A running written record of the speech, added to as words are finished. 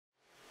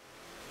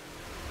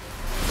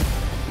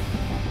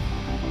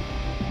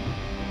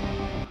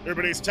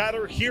Everybody's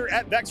Tyler here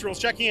at Vex Rules,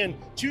 checking in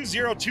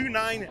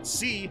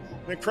 2029C,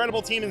 an incredible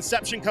team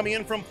Inception coming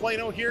in from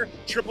Plano here,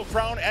 Triple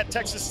Crown at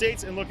Texas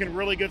State's and looking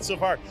really good so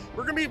far.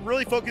 We're going to be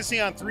really focusing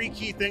on three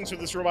key things with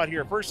this robot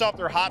here. First off,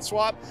 their hot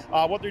swap,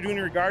 what they're doing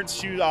in regards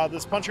to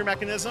this puncher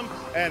mechanism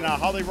and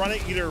how they run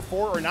it either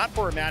for or not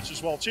for a match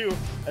as well too.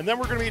 And then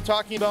we're going to be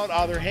talking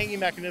about their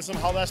hanging mechanism,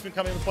 how that's been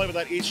coming into play with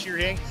that H-tier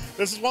hang.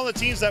 This is one of the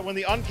teams that when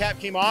the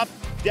uncap came off,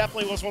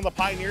 definitely was one of the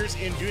pioneers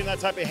in doing that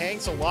type of hang,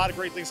 so a lot of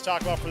great things to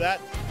talk about for that.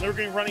 They're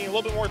going to be running a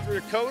little bit more through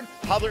their code,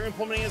 how they're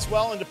implementing it as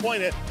well and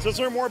deploying it. So let's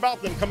learn more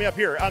about them coming up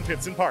here on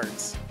Pits and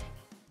Parts.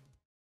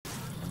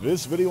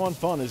 This video on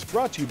fun is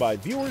brought to you by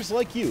viewers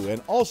like you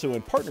and also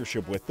in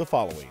partnership with the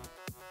following.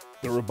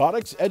 The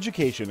Robotics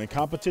Education and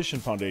Competition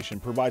Foundation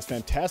provides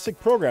fantastic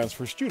programs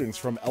for students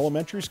from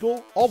elementary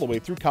school all the way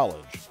through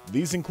college.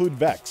 These include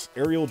VEX,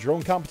 aerial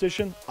drone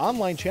competition,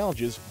 online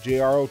challenges,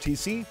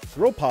 JROTC,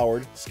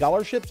 girl-powered,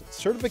 scholarships,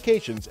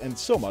 certifications, and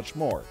so much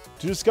more.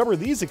 To discover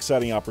these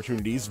exciting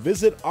opportunities,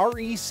 visit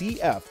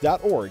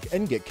recf.org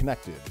and get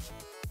connected.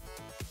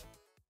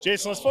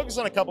 Jason, let's focus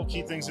on a couple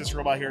key things this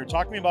robot here.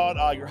 Talk to me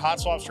about your hot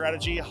swap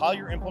strategy, how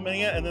you're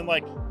implementing it, and then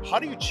how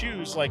do you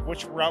choose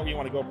which route you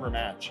want to go per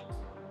match?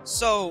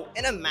 So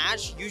in a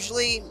match,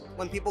 usually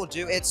when people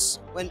do, it's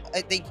when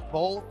they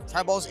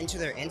try balls into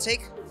their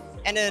intake,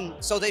 and then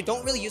so they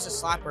don't really use a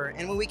slapper.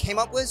 And what we came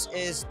up with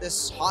is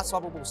this hot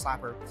swappable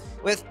slapper.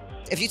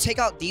 If you take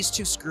out these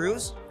two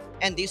screws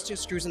and these two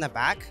screws in the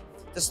back,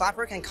 the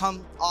slapper can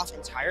come off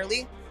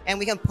entirely, and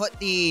we can put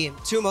the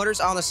two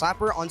motors on the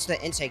slapper onto the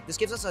intake. This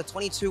gives us a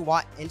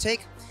 22-watt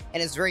intake,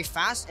 and it's very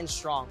fast and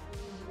strong.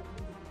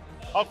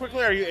 How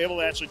quickly are you able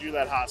to actually do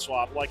that hot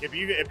swap? If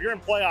you're in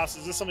playoffs,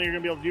 is this something you're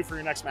gonna be able to do for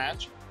your next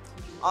match?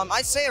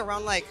 I'd say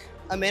around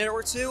a minute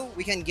or two,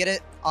 we can get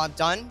it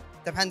done.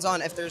 Depends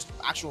on if there's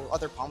actual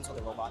other problems with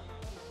the robot.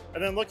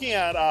 And then looking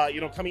at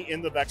coming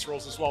in the Vex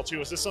Rules as well too,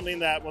 is this something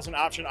that was an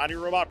option on your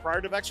robot prior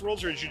to Vex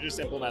Rules, or did you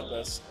just implement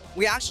this?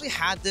 We actually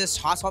had this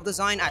hot swap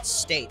design at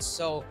States.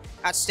 So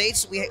at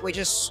States, we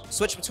just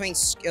switched between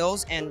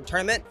skills and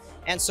tournament,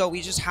 and so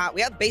we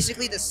have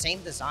basically the same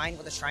design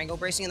with the triangle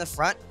bracing in the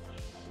front,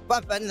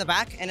 but in the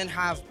back, and then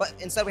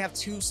instead we have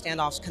two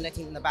standoffs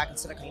connecting in the back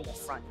instead of connecting in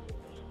the front.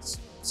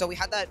 So we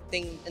had that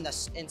thing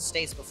in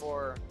States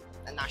before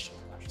the national.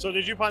 So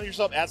did you find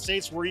yourself at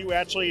States? Were you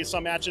actually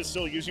some matches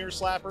still using your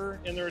slapper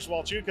in there as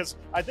well too? Because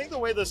I think the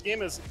way this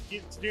game is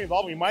continuing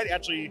evolving, we might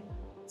actually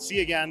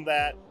see again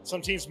that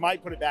some teams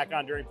might put it back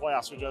on during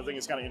playoffs, which I think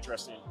is kind of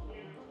interesting.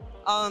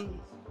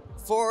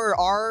 For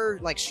our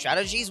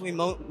strategies, we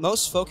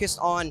most focused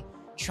on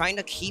trying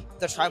to keep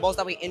the tri-balls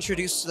that we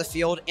introduced to the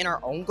field in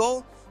our own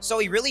goal. So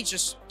we really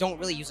just don't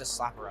really use a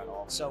slapper at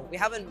all. So we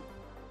haven't,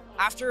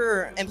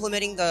 after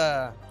implementing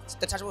the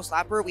detachable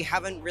slapper, we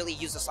haven't really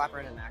used the slapper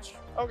in a match.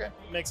 Okay,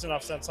 makes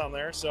enough sense on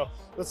there. So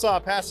let's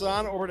pass it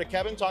on over to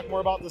Kevin, talk more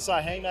about this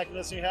hang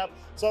mechanism you have.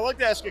 So I'd like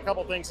to ask you a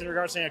couple things in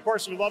regards to, of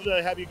course, we'd love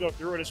to have you go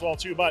through it as well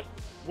too, but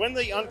when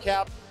the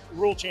uncap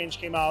rule change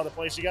came out of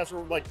place, you guys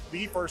were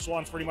the first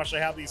ones pretty much to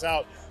have these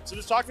out. So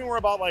just talk to me more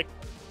about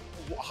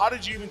how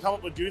did you even come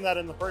up with doing that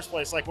in the first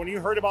place? When you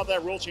heard about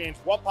that rule change,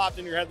 what popped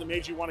in your head that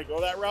made you want to go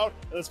that route?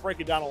 And let's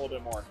break it down a little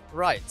bit more.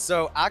 Right.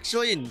 So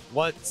actually,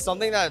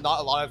 something that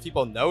not a lot of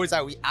people know is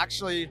that we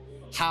actually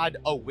had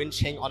a winch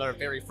hang on our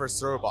very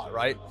first robot,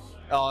 right?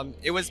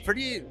 It was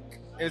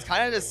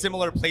kind of a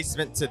similar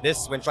placement to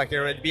this winch right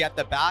here. It'd be at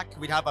the back.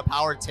 We'd have a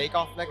power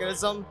takeoff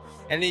mechanism,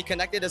 and we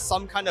connected to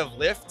some kind of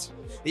lift.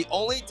 The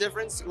only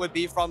difference would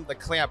be from the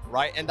clamp,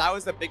 right? And that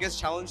was the biggest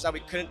challenge that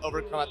we couldn't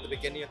overcome at the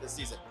beginning of the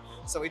season.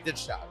 So we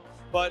ditched that.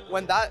 But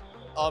when that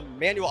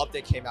manual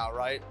update came out,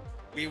 right,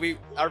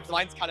 our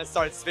minds kind of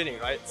started spinning,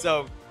 right?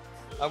 So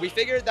we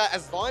figured that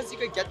as long as you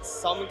could get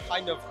some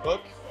kind of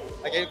hook,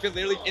 it could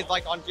literally, it's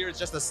on here, it's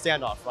just a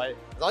standoff, right?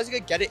 As long as you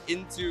could get it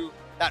into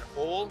that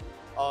hole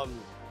at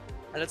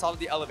the top of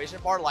the elevation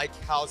part, like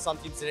how some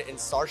teams did it in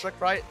Star Trek,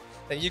 right?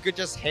 Then you could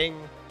just hang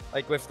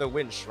with the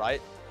winch,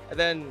 right? And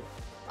then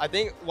I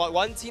think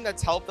one team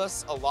that's helped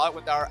us a lot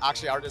with our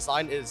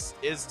design is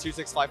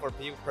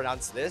 2654P,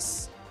 pronounced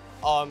this.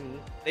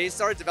 They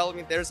started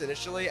developing theirs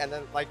initially, and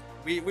then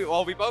we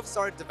both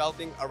started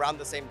developing around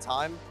the same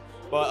time,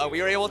 but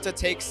we were able to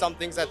take some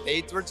things that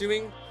they were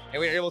doing and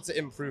we were able to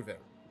improve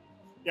it.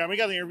 Yeah, and we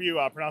got the interview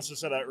pronounced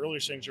this at an earlier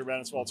signature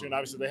event as well too, and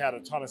obviously they had a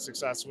ton of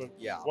success with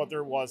what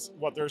theirs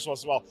was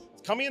as well.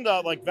 Coming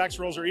into Vex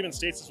Rules or even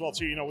States as well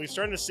too, we're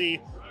starting to see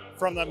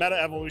from the meta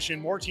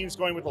evolution more teams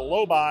going with a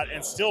low bot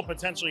and still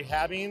potentially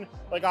having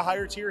a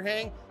higher tier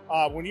hang.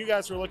 When you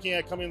guys were looking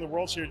at coming in the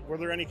World Series, were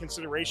there any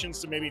considerations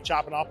to maybe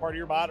chopping off part of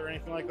your bot or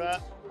anything like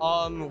that?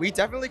 We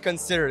definitely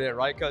considered it,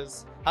 right?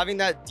 Because having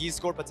that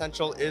D-score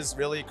potential is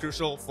really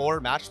crucial for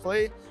match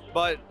play.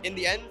 But in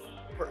the end,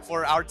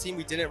 for our team,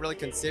 we didn't really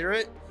consider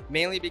it,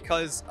 mainly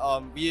because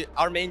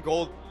our main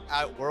goal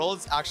at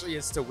Worlds actually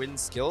is to win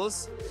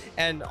skills,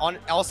 and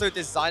also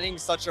designing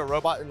such a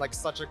robot in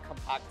such a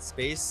compact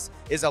space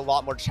is a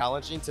lot more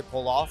challenging to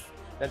pull off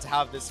than to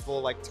have this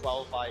full like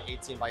 12 by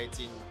 18 by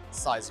 18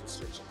 size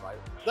restriction, right?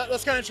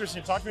 That's kind of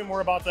interesting. Talk to me more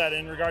about that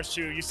in regards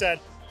to, you said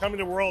coming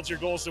to Worlds, your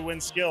goal is to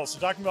win skills. So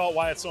talk to me about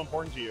why it's so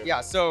important to you.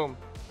 Yeah, so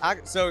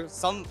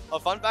a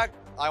fun fact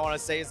I want to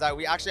say is that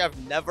we actually have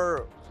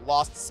never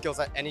lost skills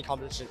at any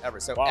competition ever.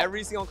 So wow.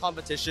 Every single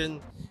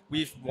competition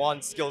we've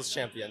won skills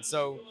champion.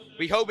 So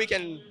we hope we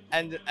can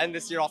end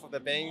this year off with a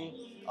bang,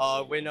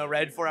 win a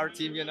red for our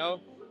team, you know.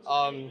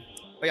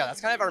 But yeah,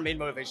 that's kind of our main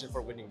motivation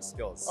for winning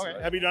skills. Okay.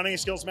 Right? Have you done any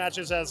skills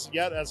matches as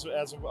yet? As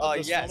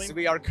this yes, filming?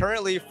 we are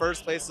currently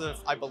first place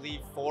of, I believe,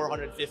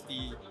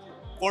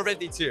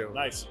 452.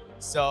 Nice.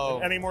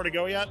 So any more to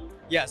go yet?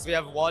 Yes, we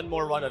have one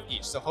more run of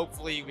each. So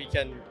hopefully we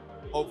can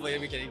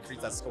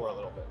increase that score a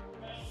little bit.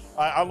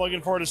 I'm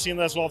looking forward to seeing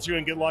that as well too,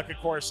 and good luck, of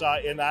course,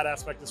 in that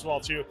aspect as well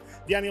too.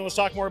 Daniel, let's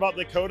talk more about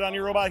the code on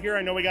your robot here.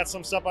 I know we got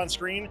some stuff on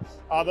screen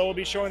that we'll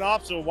be showing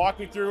off. So walk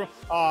me through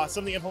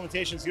some of the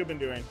implementations you've been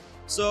doing.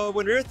 So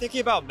when we were thinking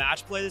about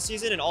match play this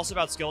season and also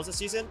about skills this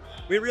season,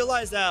 we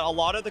realized that a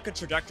lot of the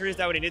trajectories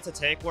that we needed to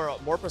take were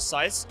more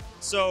precise.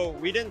 So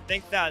we didn't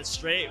think that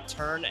straight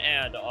turn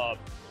and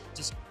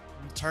just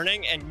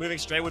turning and moving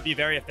straight would be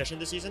very efficient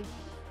this season.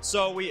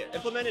 So we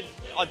implemented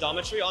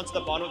odometry onto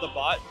the bottom of the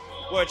bot,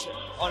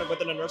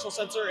 with an inertial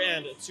sensor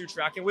and 2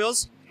 tracking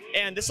wheels.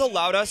 And this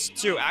allowed us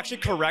to actually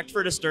correct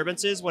for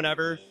disturbances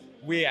whenever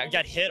we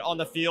get hit on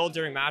the field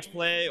during match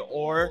play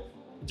or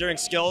during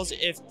skills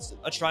if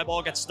a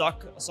tri-ball gets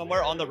stuck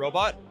somewhere on the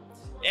robot.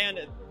 And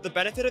the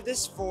benefit of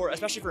this,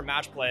 especially for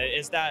match play,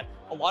 is that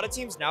a lot of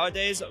teams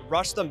nowadays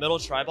rush the middle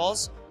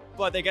tri-balls,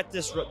 but they get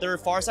their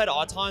far side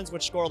autons,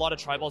 which score a lot of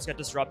tri-balls, get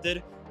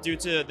disrupted due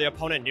to the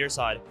opponent near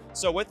side.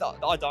 So with the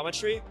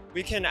odometry,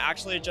 we can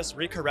actually just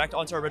recorrect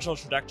onto our original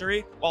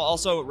trajectory while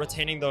also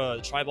retaining the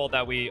tri-ball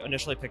that we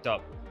initially picked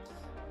up.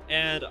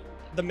 And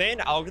the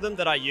main algorithm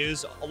that I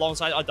use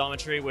alongside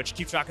odometry, which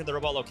keeps track of the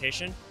robot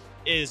location,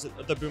 is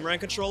the boomerang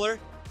controller.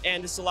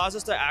 And this allows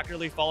us to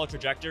accurately follow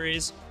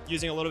trajectories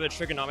using a little bit of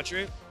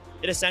trigonometry.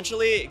 It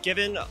essentially,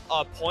 given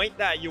a point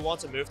that you want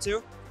to move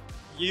to,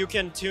 you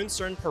can tune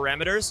certain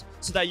parameters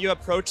so that you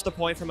approach the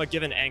point from a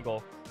given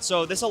angle.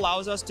 So this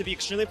allows us to be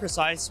extremely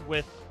precise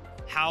with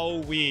how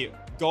we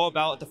go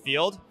about the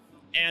field,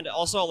 and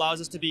also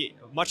allows us to be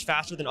much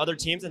faster than other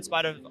teams in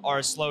spite of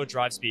our slow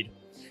drive speed.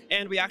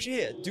 And we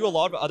actually do a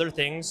lot of other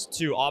things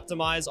to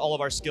optimize all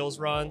of our skills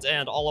runs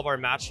and all of our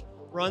match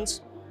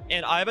runs.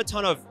 And I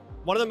have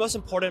one of the most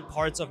important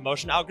parts of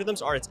motion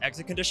algorithms are its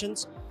exit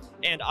conditions.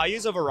 And I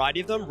use a variety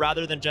of them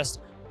rather than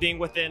just being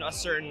within a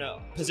certain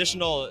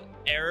positional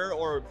error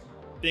or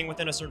being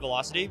within a certain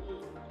velocity.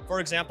 For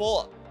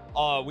example,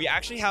 we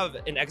actually have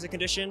an exit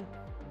condition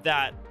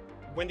that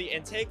when the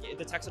intake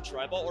detects a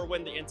tri-ball or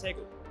when the intake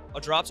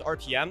drops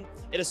RPM,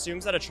 it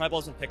assumes that a tri-ball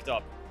has been picked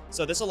up.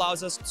 So this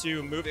allows us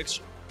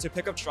to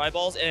pick up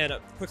tri-balls and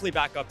quickly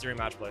back up during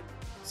match play.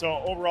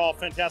 So overall,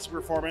 fantastic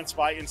performance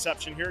by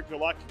Inception here. Good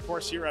luck, of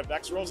course, here at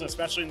Vex Worlds, and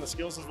especially in the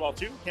skills as well,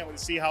 too. Can't wait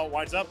to see how it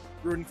winds up.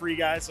 Rooting for you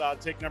guys to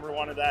take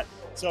 #1 of that.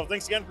 So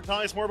thanks again for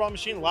telling us more about the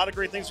machine. A lot of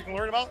great things we can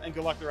learn about, and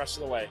good luck the rest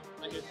of the way.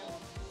 Thank you.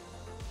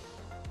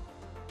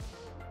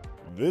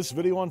 This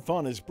video on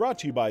fun is brought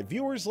to you by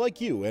viewers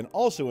like you and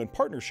also in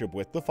partnership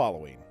with the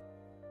following.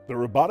 The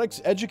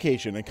Robotics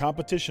Education and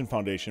Competition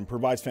Foundation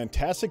provides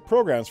fantastic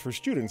programs for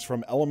students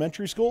from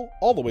elementary school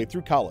all the way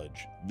through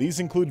college. These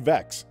include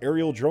VEX,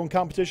 Aerial Drone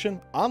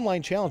Competition,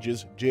 online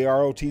challenges,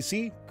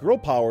 JROTC,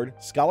 Girl-Powered,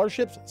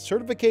 scholarships,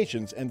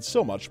 certifications, and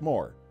so much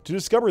more. To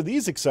discover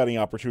these exciting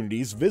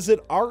opportunities, visit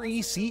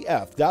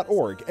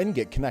recf.org and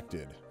get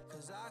connected.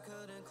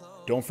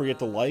 Don't forget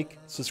to like,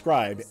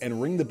 subscribe,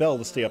 and ring the bell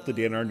to stay up to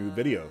date on our new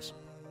videos.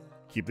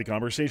 Keep the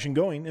conversation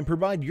going and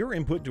provide your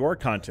input to our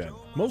content.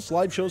 Most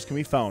live shows can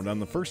be found on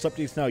the First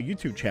Updates Now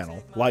YouTube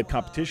channel, live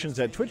competitions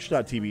at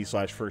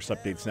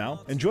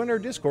twitch.tv/firstupdatesnow, and join our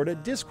Discord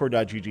at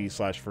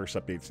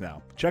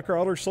discord.gg/firstupdatesnow. Check our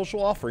other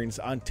social offerings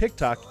on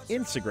TikTok,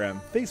 Instagram,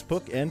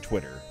 Facebook, and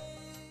Twitter.